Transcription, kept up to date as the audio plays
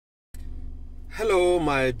Hello,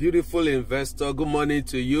 my beautiful investor. Good morning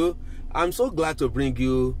to you. I'm so glad to bring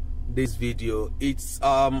you this video. It's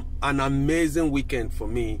an amazing weekend for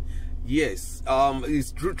me. Yes,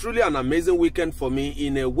 it's truly an amazing weekend for me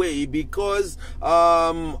in a way because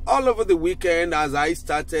all over the weekend as I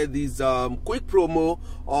started this quick promo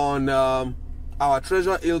on our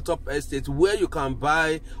Treasure Hilltop Estate, where you can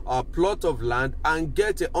buy a plot of land and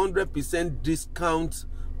get 100% discount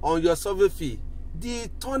on your survey fee. The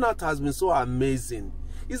turnout has been so amazing.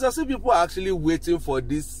 It's as if people are actually waiting for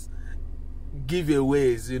these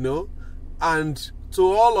giveaways, you know. And to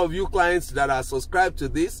all of you clients that are subscribed to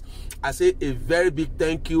this, I say a very big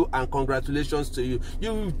thank you and congratulations to you.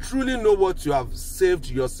 You truly know what you have saved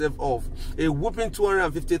yourself of. A whooping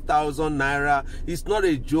 250,000 naira is not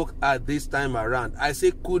a joke at this time around. I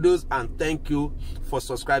say kudos and thank you for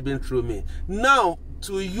subscribing through me. Now,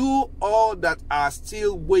 to you all that are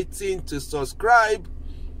still waiting to subscribe,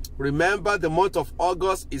 remember the month of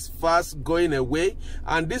August is fast going away,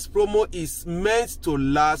 and this promo is meant to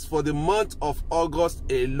last for the month of August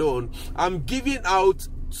alone. I'm giving out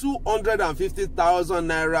 250,000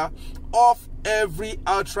 naira off every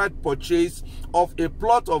outright purchase of a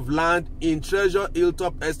plot of land in Treasure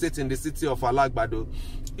Hilltop Estate in the city of Alagbado.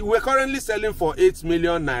 We're currently selling for 8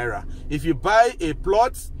 million naira. If you buy a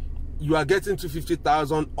plot, you are getting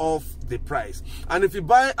 250,000 off the price, and if you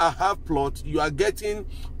buy a half plot, you are getting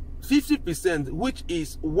 50%, which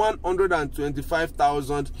is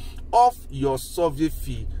 125,000 off your survey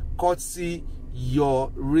fee, courtesy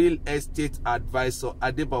your real estate advisor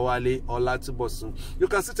Adebawale Olatibosun. You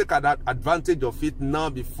can still take advantage of it now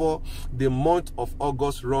before the month of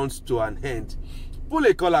August runs to an end. Pull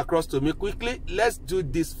a call across to me quickly. Let's do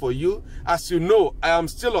this for you. As you know, I am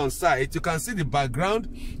still on site. You can see the background.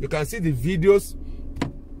 You can see the videos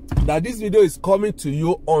that this video is coming to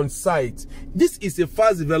you on site. This is a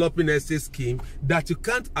fast developing estate scheme that you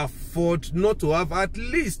can't afford not to have at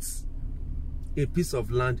least a piece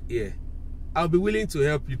of land here. I'll be willing to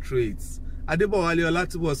help you through it. Adebawale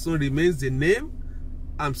Olatibosun remains the name.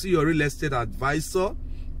 I'm still your real estate advisor,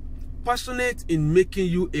 passionate in making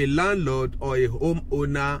you a landlord or a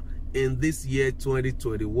homeowner in this year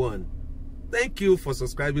 2021. Thank you for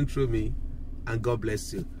subscribing through me, and God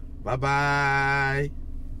bless you. Bye-bye.